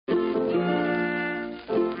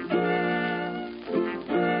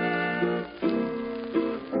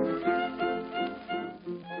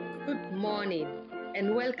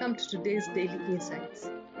Welcome to today's Daily Insights.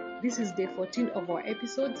 This is day 14 of our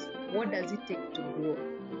episodes, What Does It Take to Grow?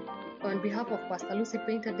 On behalf of Pastor Lucy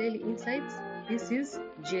Painter Daily Insights, this is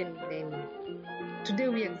Jane Lenny. Today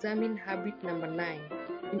we examine habit number 9.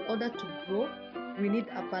 In order to grow, we need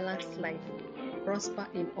a balanced life, prosper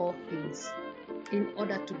in all things. In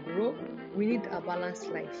order to grow, we need a balanced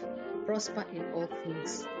life, prosper in all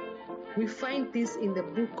things. We find this in the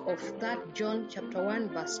book of 3 John chapter 1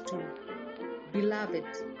 verse 2. Beloved,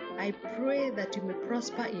 I pray that you may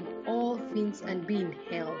prosper in all things and be in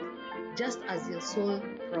health, just as your soul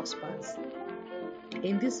prospers.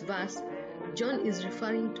 In this verse, John is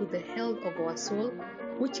referring to the health of our soul,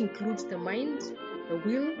 which includes the mind, the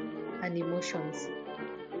will, and emotions.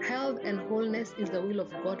 Health and wholeness is the will of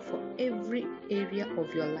God for every area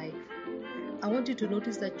of your life. I want you to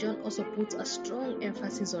notice that John also puts a strong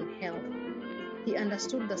emphasis on health. He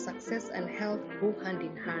understood that success and health go hand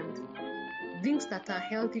in hand. Things that are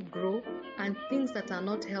healthy grow, and things that are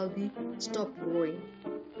not healthy stop growing.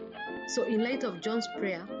 So in light of John's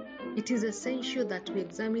prayer, it is essential that we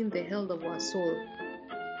examine the health of our soul,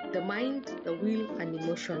 the mind, the will, and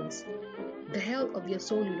emotions. The health of your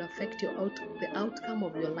soul will affect the outcome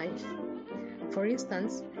of your life. For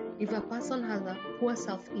instance, if a person has a poor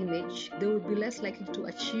self-image, they will be less likely to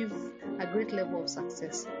achieve a great level of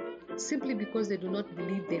success, simply because they do not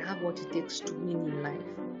believe they have what it takes to win in life.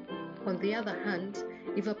 On the other hand,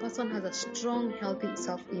 if a person has a strong, healthy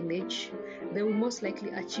self-image, they will most likely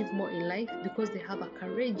achieve more in life because they have a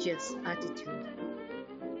courageous attitude.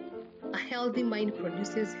 A healthy mind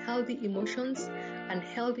produces healthy emotions, and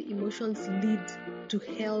healthy emotions lead to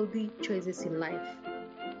healthy choices in life.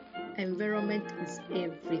 Environment is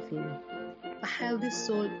everything. A healthy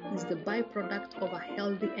soul is the byproduct of a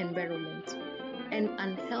healthy environment. An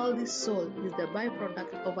unhealthy soul is the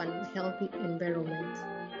byproduct of an unhealthy environment.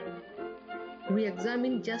 We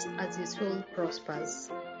examine just as your soul prospers.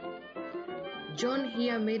 John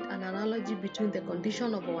here made an analogy between the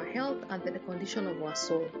condition of our health and the condition of our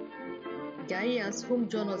soul. Gaius, whom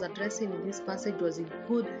John was addressing in this passage, was in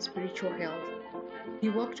good spiritual health. He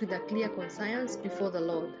walked with a clear conscience before the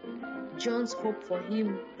Lord. John's hope for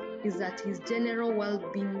him is that his general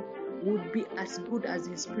well-being would be as good as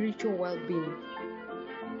his spiritual well-being.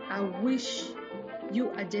 I wish you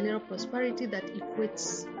a general prosperity that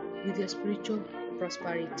equates with your spiritual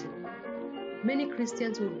prosperity. Many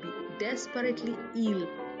Christians would be desperately ill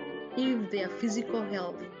if their physical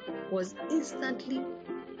health was instantly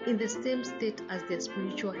in the same state as their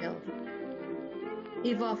spiritual health.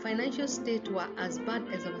 If our financial state were as bad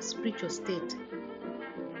as our spiritual state,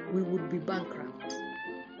 we would be bankrupt.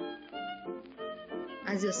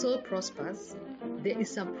 As your soul prospers, there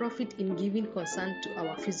is some profit in giving concern to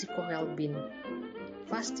our physical well-being.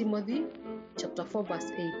 1 Timothy chapter 4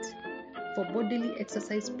 verse 8. For bodily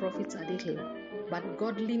exercise profits a little, but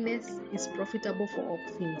godliness is profitable for all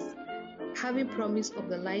things, having promise of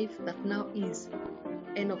the life that now is,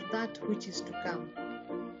 and of that which is to come.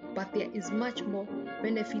 But there is much more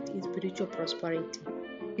benefit in spiritual prosperity.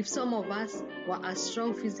 If some of us were as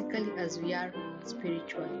strong physically as we are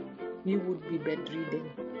spiritually, we would be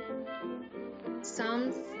bedridden.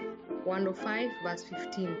 Psalms 105 verse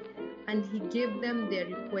 15. And he gave them their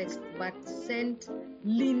request, but sent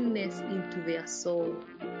leanness into their soul.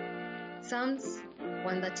 Psalms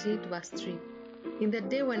 138 verse 3. In the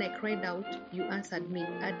day when I cried out, you answered me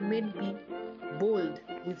and made me bold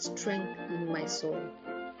with strength in my soul.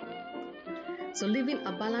 So living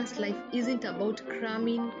a balanced life isn't about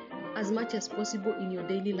cramming as much as possible in your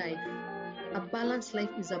daily life. A balanced life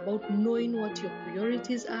is about knowing what your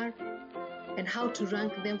priorities are and how to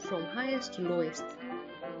rank them from highest to lowest.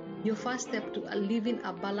 Your first step to living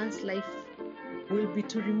a balanced life will be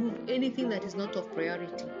to remove anything that is not of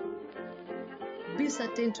priority. Be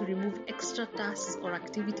certain to remove extra tasks or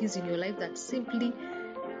activities in your life that simply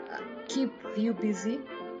keep you busy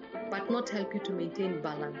but not help you to maintain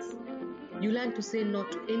balance. You learn to say no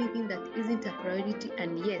to anything that isn't a priority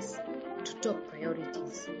and yes to top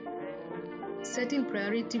priorities. Setting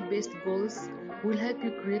priority-based goals will help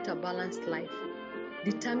you create a balanced life.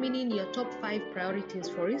 Determining your top 5 priorities,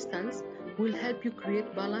 for instance, will help you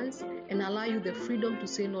create balance and allow you the freedom to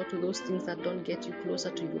say no to those things that don't get you closer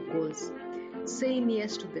to your goals. Saying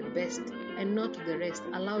yes to the best and not to the rest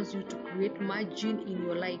allows you to create margin in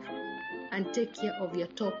your life and take care of your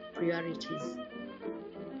top priorities.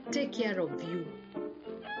 Take care of you.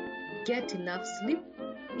 Get enough sleep,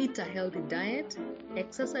 eat a healthy diet,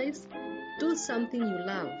 exercise, do something you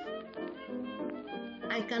love.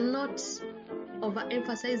 I cannot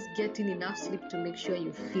overemphasize getting enough sleep to make sure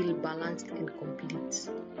you feel balanced and complete.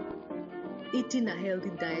 Eating a healthy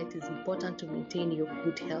diet is important to maintain your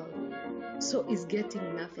good health. So is getting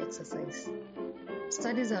enough exercise.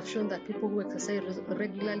 Studies have shown that people who exercise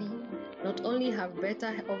regularly not only have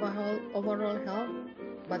better overall health,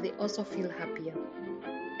 but they also feel happier.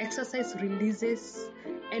 Exercise releases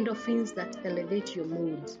endorphins that elevate your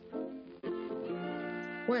mood.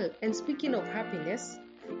 Well, and speaking of happiness,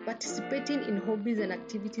 participating in hobbies and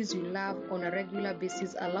activities you love on a regular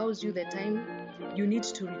basis allows you the time you need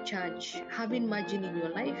to recharge, having margin in your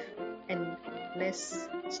life and less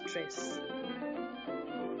stress.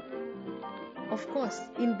 Of course,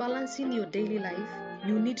 in balancing your daily life,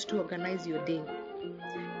 you need to organize your day.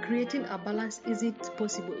 Creating a balance isn't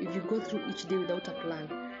possible if you go through each day without a plan.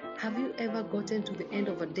 Have you ever gotten to the end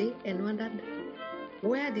of a day and wondered,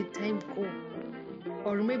 where did time go?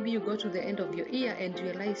 Or maybe you got to the end of your year and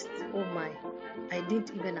realized, oh my, I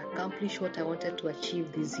didn't even accomplish what I wanted to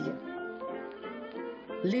achieve this year.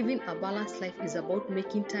 Living a balanced life is about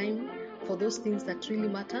making time for those things that really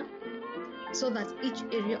matter, so that each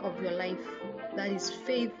area of your life, that is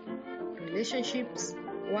faith, relationships,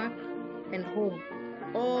 work, and home,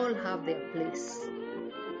 all have their place.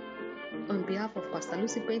 On behalf of Pastor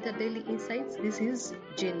Lucy Painter Daily Insights, this is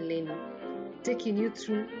Jane Lenny, taking you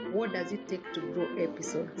through What Does It Take to Grow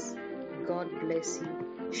episodes. God bless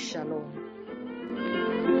you. Shalom.